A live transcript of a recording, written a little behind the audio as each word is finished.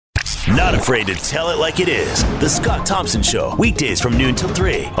Not afraid to tell it like it is. The Scott Thompson Show, weekdays from noon till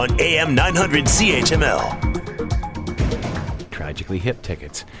 3 on AM 900 CHML. Tragically hip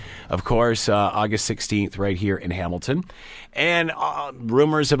tickets. Of course, August 16th right here in Hamilton. And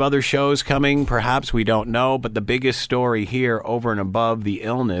rumors of other shows coming, perhaps, we don't know. But the biggest story here, over and above the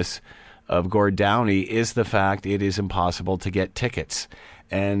illness of Gord Downie, is the fact it is impossible to get tickets.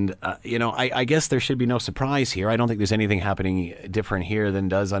 And, I guess there should be no surprise here. I don't think there's anything happening different here than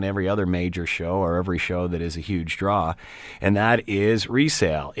does on every other major show or every show that is a huge draw. And that is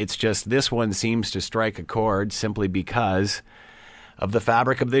resale. It's just this one seems to strike a chord simply because of the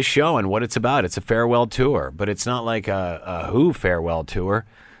fabric of this show and what it's about. It's a farewell tour, but it's not like a Who farewell tour.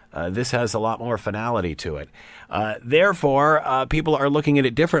 This has a lot more finality to it. Therefore, people are looking at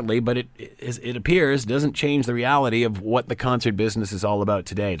it differently, but it appears doesn't change the reality of what the concert business is all about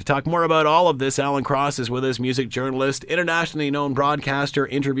today. To talk more about all of this, Alan Cross is with us, music journalist, internationally known broadcaster,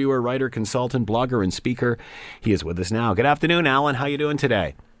 interviewer, writer, consultant, blogger, and speaker. He is with us now. Good afternoon, Alan. How you doing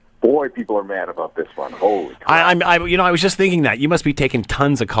today? Boy, people are mad about this one. Holy crap. I was just thinking that. You must be taking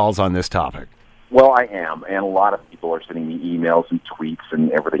tons of calls on this topic. Well, I am, and a lot of people are sending me emails and tweets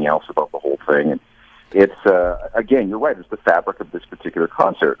and everything else about the whole thing. And it's, again, you're right, it's the fabric of this particular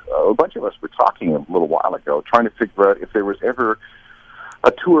concert. A bunch of us were talking a little while ago, trying to figure out if there was ever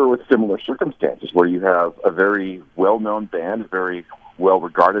a tour with similar circumstances, where you have a very well-known band, a very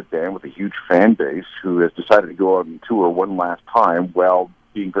well-regarded band with a huge fan base who has decided to go on tour one last time while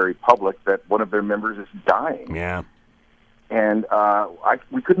being very public that one of their members is dying. Yeah. And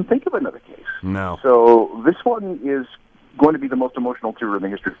we couldn't think of another case. No. So this one is going to be the most emotional tour in the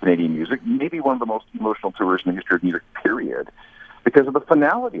history of Canadian music, maybe one of the most emotional tours in the history of music, period, because of the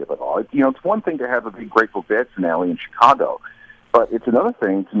finality of it all. It's one thing to have a big Grateful Dead finale in Chicago, but it's another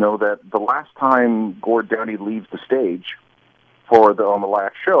thing to know that the last time Gord Downie leaves the stage on the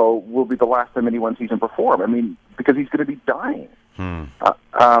last show will be the last time anyone sees him perform. I mean, because he's going to be dying.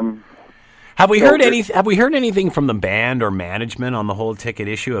 Have we heard anything from the band or management on the whole ticket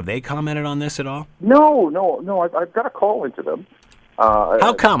issue? Have they commented on this at all? No. I've got a call into them.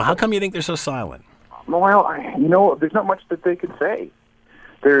 How come? How come you think they're so silent? Well, there's not much that they can say.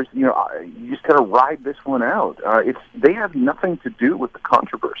 You just got to ride this one out. They have nothing to do with the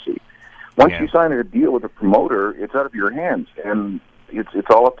controversy. Once you sign a deal with a promoter, it's out of your hands, and it's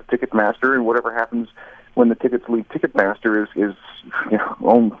all up to Ticketmaster, and whatever happens when the tickets leave Ticketmaster is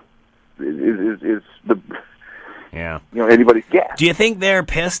anybody's guess. Do you think they're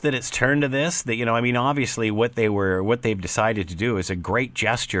pissed that it's turned to this? That obviously what they've decided to do is a great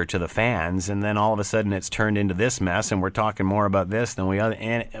gesture to the fans, and then all of a sudden it's turned into this mess, and we're talking more about this than we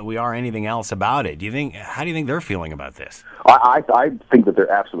are anything else about it. How do you think they're feeling about this? I think that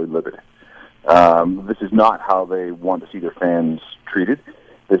they're absolutely livid. This is not how they want to see their fans treated.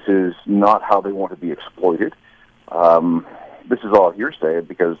 This is not how they want to be exploited. This is all hearsay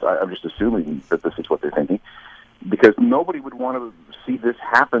because I'm just assuming that this is what they're thinking, because nobody would want to see this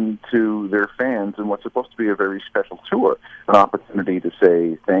happen to their fans in what's supposed to be a very special tour, an opportunity to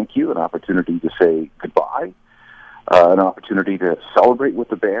say thank you, an opportunity to say goodbye, an opportunity to celebrate with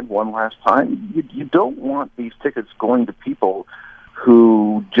the band one last time. You don't want these tickets going to people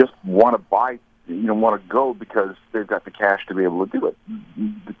who just want to buy, want to go because they've got the cash to be able to do it.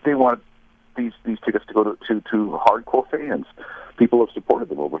 They want these tickets to go to hardcore fans. People have supported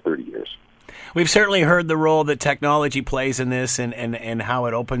them over 30 years. We've certainly heard the role that technology plays in this and how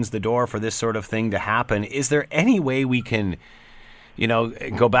it opens the door for this sort of thing to happen. Is there any way we can,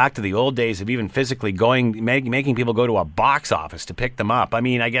 go back to the old days of even physically making people go to a box office to pick them up? I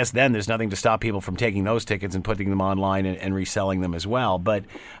mean, I guess then there's nothing to stop people from taking those tickets and putting them online and reselling them as well. But,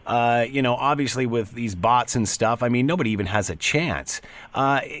 obviously with these bots and stuff, nobody even has a chance.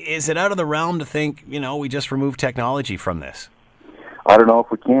 Is it out of the realm to think, we just remove technology from this? I don't know if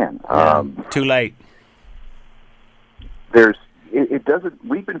we can. Too late. It doesn't.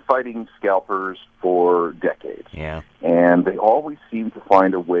 We've been fighting scalpers for decades. Yeah. And they always seem to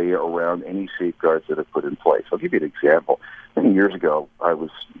find a way around any safeguards that are put in place. I'll give you an example. Many years ago,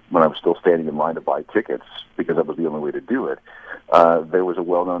 when I was still standing in line to buy tickets, because that was the only way to do it, there was a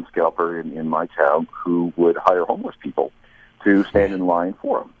well-known scalper in my town who would hire homeless people to stand in line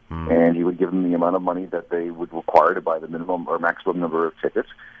for him. And he would give them the amount of money that they would require to buy the minimum or maximum number of tickets.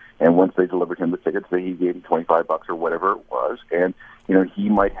 And once they delivered him the tickets, he gave him $25 or whatever it was. And, he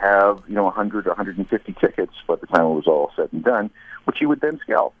might have, 100 or 150 tickets by the time it was all said and done, which he would then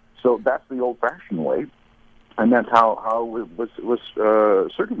scalp. So that's the old-fashioned way. And that's how it was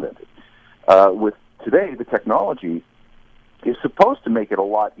circumvented. With today, the technology is supposed to make it a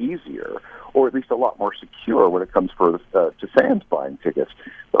lot easier, or at least a lot more secure when it comes to fans buying tickets.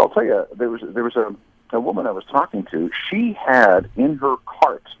 But I'll tell you, there was a woman I was talking to. She had in her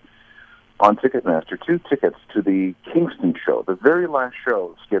cart on Ticketmaster 2 tickets to the Kingston show, the very last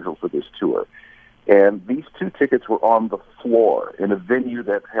show scheduled for this tour. And these 2 tickets were on the floor in a venue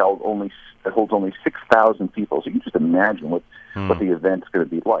that holds only 6,000 people. So you can just imagine what the event's going to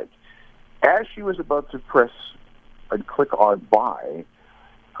be like. As she was about to press and click on buy,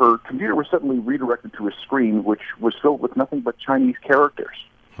 her computer was suddenly redirected to a screen which was filled with nothing but Chinese characters.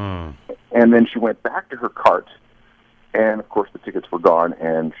 And then she went back to her cart, and of course the tickets were gone,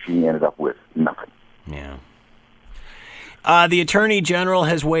 and she ended up with nothing. Yeah. The Attorney General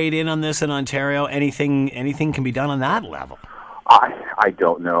has weighed in on this in Ontario. Anything can be done on that level? I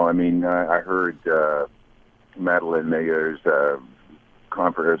don't know. I mean, I heard Madeleine Mayer's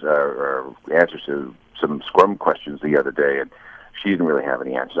answers to some Scrum questions the other day, and she didn't really have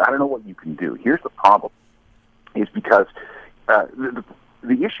any answers. I don't know what you can do. Here's the problem, is because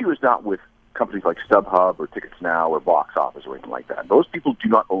the issue is not with companies like StubHub or Tickets Now or Box Office or anything like that. Those people do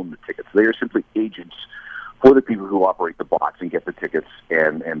not own the tickets. They are simply agents for the people who operate the box and get the tickets,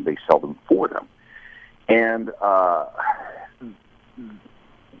 and they sell them for them. And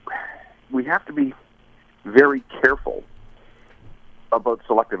we have to be very careful about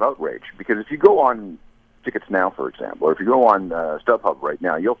selective outrage, because if you go on Tickets Now, for example, or if you go on StubHub right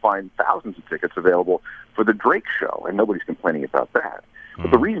now, you'll find thousands of tickets available for the Drake show, and nobody's complaining about that. But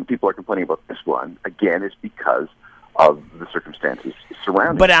the reason people are complaining about this one, again, is because of the circumstances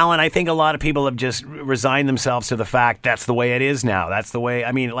surrounding. But Alan, I think a lot of people have just resigned themselves to the fact that's the way it is now. That's the way.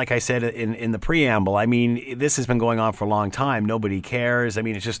 I mean, like I said in the preamble, I mean, this has been going on for a long time. Nobody cares. I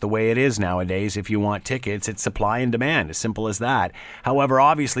mean, it's just the way it is nowadays. If you want tickets, it's supply and demand, as simple as that. However,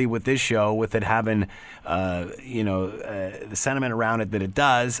 obviously, with this show, with it having, the sentiment around it that it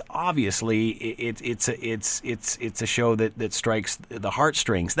does, obviously, it's a show that strikes the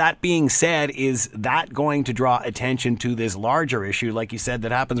heartstrings. That being said, is that going to draw attention to this larger issue, like you said,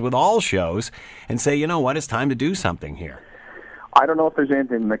 that happens with all shows, and say, you know what, it's time to do something here? I don't know if there's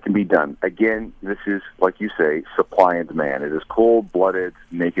anything that can be done. Again, this is, like you say, supply and demand. It is cold-blooded,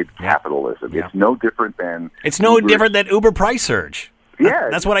 naked capitalism. Yeah. It's no different than... It's no different than Uber price surge. Yeah.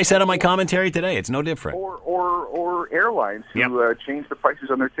 That's what I said on my commentary today. It's no different. Or airlines who change the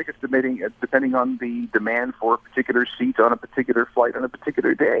prices on their tickets depending on the demand for a particular seat on a particular flight on a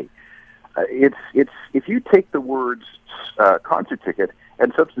particular day. It's if you take the words concert ticket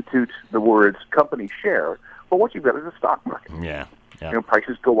and substitute the words company share, well, what you've got is a stock market. Yeah.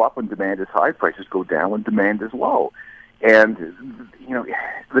 Prices go up when demand is high. Prices go down when demand is low. And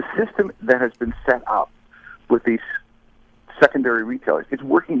the system that has been set up with these secondary retailers, it's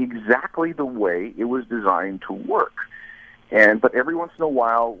working exactly the way it was designed to work. But every once in a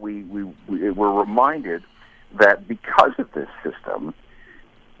while, we're reminded that because of this system,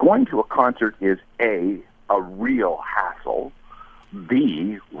 going to a concert is A, a real hassle,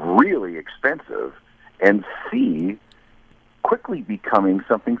 B, really expensive, and C, quickly becoming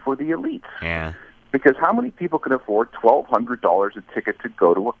something for the elites. Yeah. Because how many people can afford $1,200 a ticket to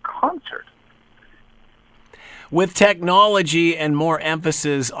go to a concert? With technology and more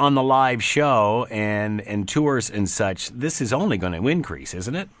emphasis on the live show and tours and such, this is only going to increase,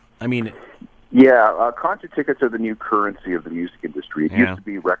 isn't it? I mean... Yeah, concert tickets are the new currency of the music industry. It used to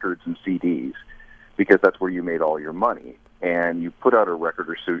be records and CDs, because that's where you made all your money. And you put out a record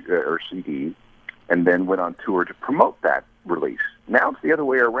or CD, and then went on tour to promote that release. Now it's the other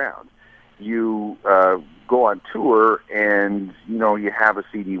way around. You go on tour, and you have a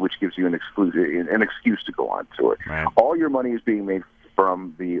CD which gives you an excuse to go on tour. Right. All your money is being made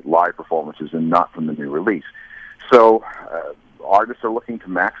from the live performances and not from the new release. So artists are looking to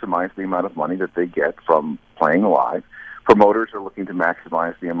maximize the amount of money that they get from playing live. Promoters are looking to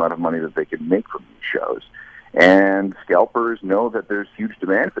maximize the amount of money that they can make from these shows. And scalpers know that there's huge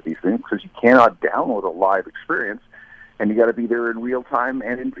demand for these things, because you cannot download a live experience, and you got to be there in real time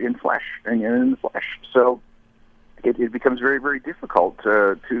and in flesh and in the flesh. So it becomes very, very difficult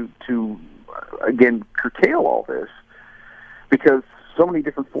to again curtail all this, because so many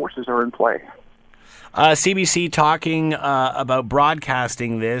different forces are in play. CBC talking about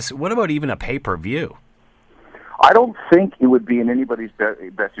broadcasting this. What about even a pay-per-view? I don't think it would be in anybody's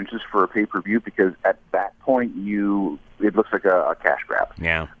best interest for a pay-per-view, because at that point it looks like a cash grab.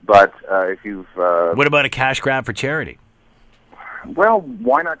 Yeah. But if you've... what about a cash grab for charity? Well,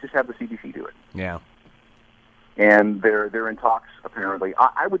 why not just have the CBC do it? Yeah. And they're in talks, apparently.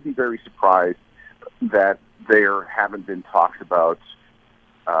 I would be very surprised that there haven't been talks about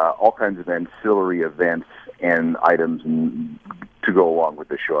all kinds of ancillary events and items and to go along with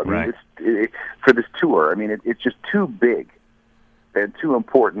the show. I mean, Right. For this tour, I mean, it's just too big and too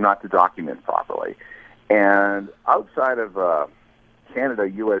important not to document properly. And outside of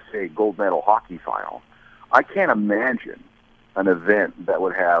Canada-USA gold medal hockey final, I can't imagine an event that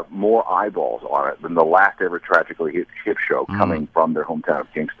would have more eyeballs on it than the last ever Tragically Hip show coming from their hometown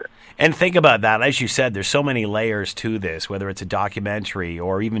of Kingston. And think about that. As you said, there's so many layers to this, whether it's a documentary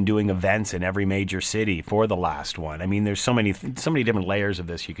or even doing events in every major city for the last one. I mean, there's so many different layers of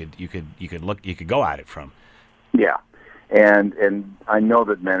this you could go at it from. Yeah. And I know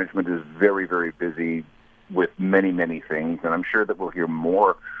that management is very, very busy with many, many things, and I'm sure that we'll hear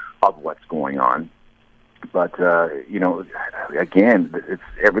more of what's going on. But, again,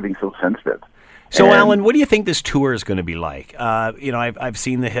 everything's so sensitive. So, Alan, what do you think this tour is going to be like? I've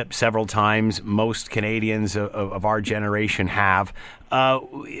seen the Hip several times. Most Canadians of our generation have.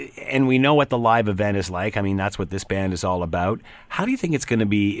 And we know what the live event is like. I mean, that's what this band is all about. How do you think it's going to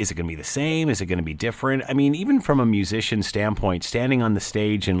be? Is it going to be the same? Is it going to be different? I mean, even from a musician standpoint, standing on the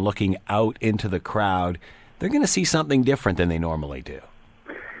stage and looking out into the crowd, they're going to see something different than they normally do.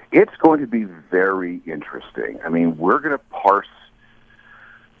 It's going to be very interesting. I mean, we're going to parse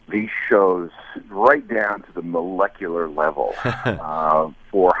these shows right down to the molecular level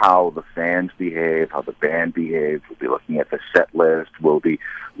for how the fans behave, how the band behaves. We'll be looking at the set list. We'll be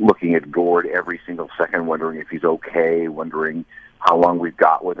looking at Gord every single second, wondering if he's okay, wondering how long we've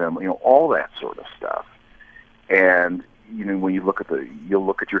got with him, all that sort of stuff. And, when you you'll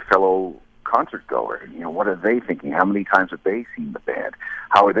look at your fellow concert goer, what are they thinking? How many times have they seen the band?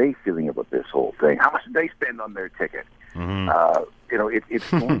 How are they feeling about this whole thing? How much did they spend on their ticket? Mm-hmm. It's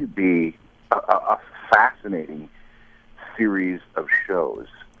going to be a fascinating series of shows.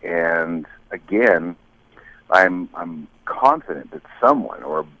 And again, I'm confident that someone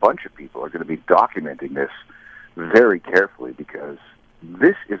or a bunch of people are going to be documenting this very carefully, because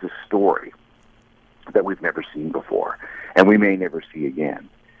this is a story that we've never seen before, and we may never see again.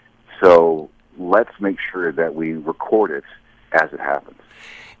 So let's make sure that we record it as it happens.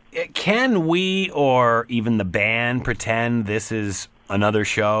 Can we, or even the band, pretend this is another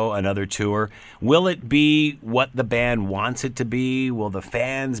show, another tour? Will it be what the band wants it to be? Will the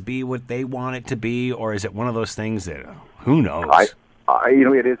fans be what they want it to be? Or is it one of those things that, who knows?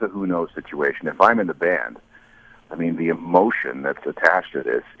 It is a who knows situation. If I'm in the band, I mean, the emotion that's attached to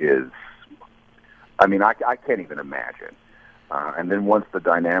this is, I can't even imagine. And then once the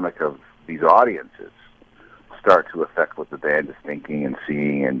dynamic of these audiences start to affect what the band is thinking and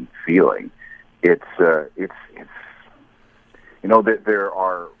seeing and feeling, that there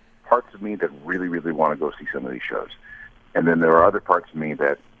are parts of me that really, really want to go see some of these shows, and then there are other parts of me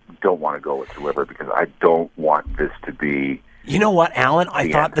that don't want to go whatsoever, because I don't want this to be. You know what, Alan?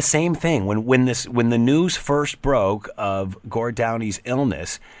 I thought the same thing when the news first broke of Gord Downie's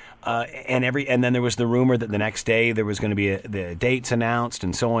illness. And then there was the rumor that the next day there was going to be the dates announced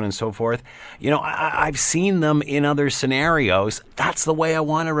and so on and so forth. I've seen them in other scenarios. That's the way I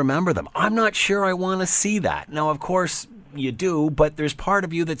want to remember them. I'm not sure I want to see that. Now, of course, you do, but there's part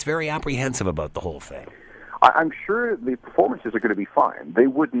of you that's very apprehensive about the whole thing. I'm sure the performances are going to be fine. They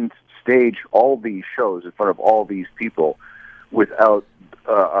wouldn't stage all these shows in front of all these people without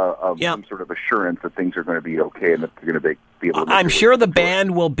some sort of assurance that things are going to be okay and that they're going to be able to. I'm sure the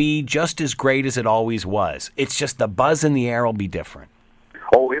band will be just as great as it always was. It's just the buzz in the air will be different.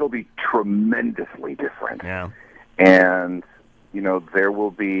 Oh, it'll be tremendously different. Yeah. And, there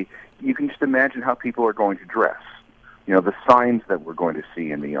will be, you can just imagine how people are going to dress. The signs that we're going to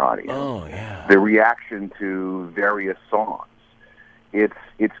see in the audience. Oh, yeah. The reaction to various songs. It's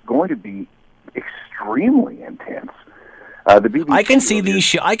going to be extremely intense. The BBC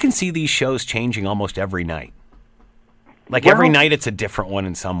I can see these shows changing almost every night. Every night it's a different one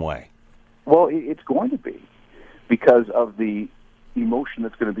in some way. Well, it's going to be, because of the emotion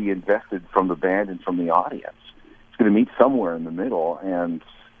that's going to be invested from the band and from the audience. It's going to meet somewhere in the middle, and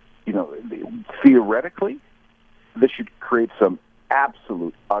theoretically, this should create some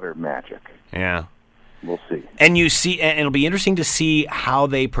absolute utter magic. Yeah. We'll see. And it'll be interesting to see how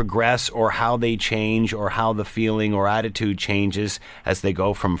they progress, or how they change, or how the feeling or attitude changes as they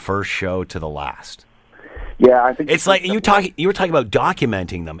go from first show to the last. Yeah, I think it's like you were talking about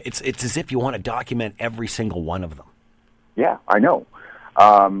documenting them. It's as if you want to document every single one of them. Yeah, I know.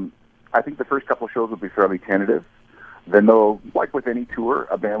 I think the first couple of shows will be fairly tentative. Then they'll, like with any tour,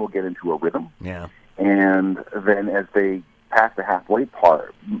 a band will get into a rhythm. Yeah. And then as they pass the halfway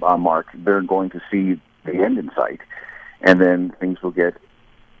mark, they're going to see the end in sight. And then things will get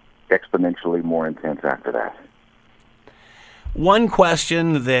exponentially more intense after that. One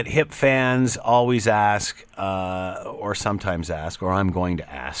question that hip fans always ask, or sometimes ask, or I'm going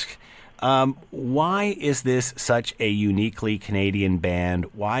to ask, why is this such a uniquely Canadian band?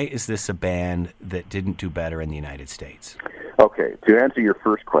 Why is this a band that didn't do better in the United States? Okay, to answer your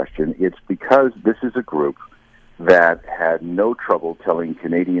first question, it's because this is a group that had no trouble telling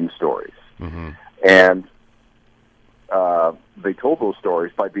Canadian stories. Mm-hmm. And they told those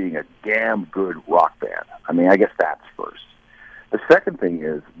stories by being a damn good rock band. I mean, I guess that's first. The second thing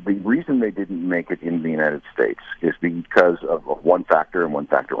is, the reason they didn't make it in the United States is because of one factor and one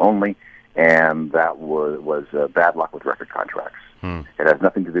factor only, and that was bad luck with record contracts. It has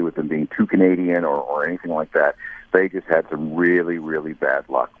nothing to do with them being too Canadian or anything like that. They just had some really, really bad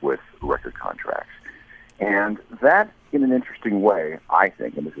luck with record contracts. And that, in an interesting way, I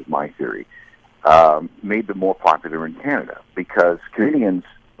think, and this is my theory, made them more popular in Canada, because Canadians,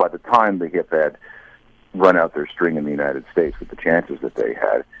 by the time the Hip had run out their string in the United States with the chances that they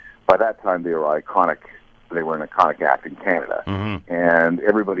had, by that time they were iconic. They were an iconic act in Canada. Mm-hmm. And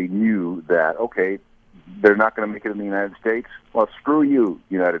everybody knew that, okay, they're not going to make it in the United States. Well, screw you,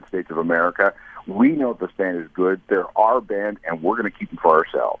 United States of America. We know this band is good. They're our band, and we're going to keep them for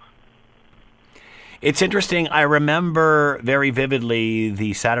ourselves. It's interesting. I remember very vividly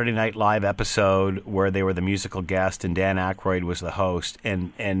the Saturday Night Live episode where they were the musical guest and Dan Aykroyd was the host.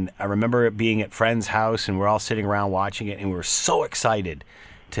 And I remember it being at Friend's house, and we're all sitting around watching it, and we were so excited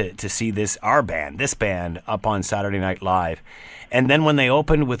to see this band up on Saturday Night Live. And then when they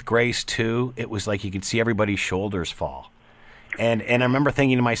opened with Grace 2, it was like you could see everybody's shoulders fall. And I remember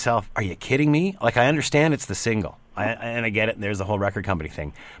thinking to myself, are you kidding me? Like, I understand it's the single. And I get it, and there's the whole record company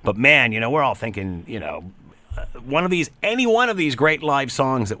thing. But man, we're all thinking, any one of these great live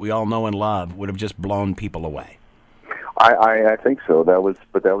songs that we all know and love would have just blown people away. I think so. That was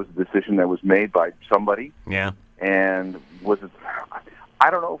a decision that was made by somebody. Yeah. And I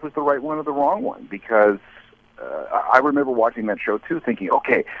don't know if it was the right one or the wrong one, because I remember watching that show too, thinking,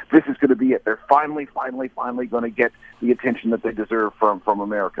 okay, this is going to be it. They're finally going to get the attention that they deserve from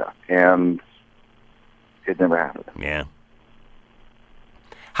America. And it never happened. Yeah.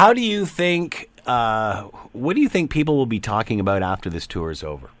 How do you think, what do you think people will be talking about after this tour is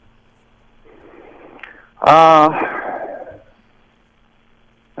over?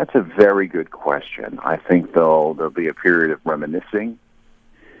 That's a very good question. I think there'll be a period of reminiscing,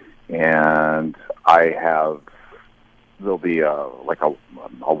 and there'll be a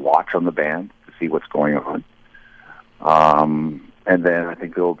watch on the band to see what's going on. And then I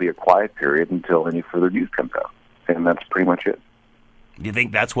think there will be a quiet period until any further news comes out. And that's pretty much it. Do you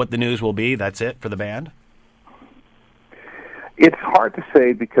think that's what the news will be? That's it for the band? It's hard to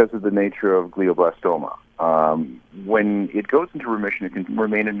say because of the nature of glioblastoma. When it goes into remission, it can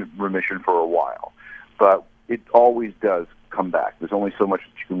remain in remission for a while. But it always does come back. There's only so much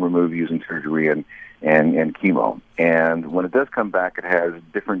that you can remove using surgery and chemo. And when it does come back, it has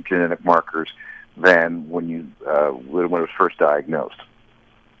different genetic markers than when it was first diagnosed,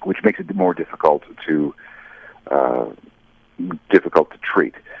 which makes it more difficult to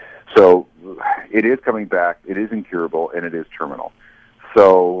treat. So it is coming back. It is incurable, and it is terminal.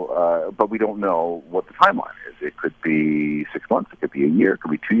 So, but we don't know what the timeline is. It could be 6 months. It could be a year. It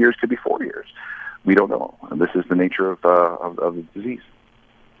could be 2 years. It could be 4 years. We don't know. And this is the nature of the disease.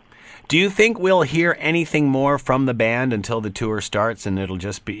 Do you think we'll hear anything more from the band until the tour starts, and it'll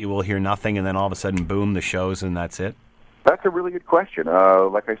just be, we'll hear nothing, and then all of a sudden, boom, the shows, and that's it? That's a really good question.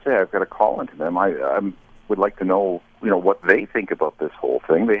 Like I say, I've got to call into them. I would like to know, what they think about this whole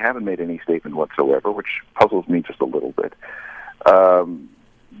thing. They haven't made any statement whatsoever, which puzzles me just a little bit.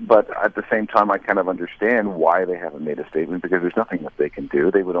 But at the same time, I kind of understand why they haven't made a statement, because there's nothing that they can do.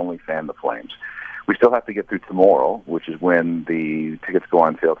 They would only fan the flames. We still have to get through tomorrow, which is when the tickets go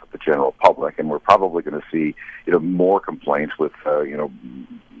on sale to the general public, and we're probably going to see, more complaints with,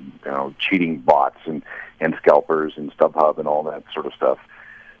 cheating bots and scalpers and StubHub and all that sort of stuff.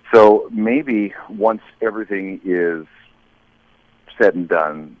 So maybe once everything is said and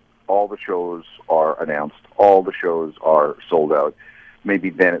done, all the shows are announced, all the shows are sold out, maybe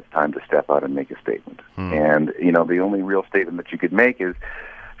then it's time to step out and make a statement. And, the only real statement that you could make is,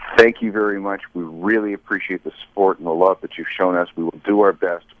 thank you very much. We really appreciate the support and the love that you've shown us. We will do our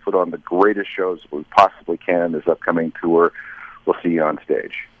best to put on the greatest shows we possibly can in this upcoming tour. We'll see you on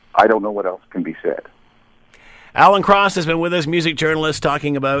stage. I don't know what else can be said. Alan Cross has been with us, music journalist,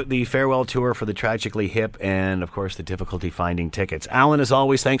 talking about the farewell tour for the Tragically Hip and, of course, the difficulty finding tickets. Alan, as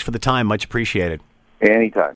always, thanks for the time. Much appreciated. Anytime.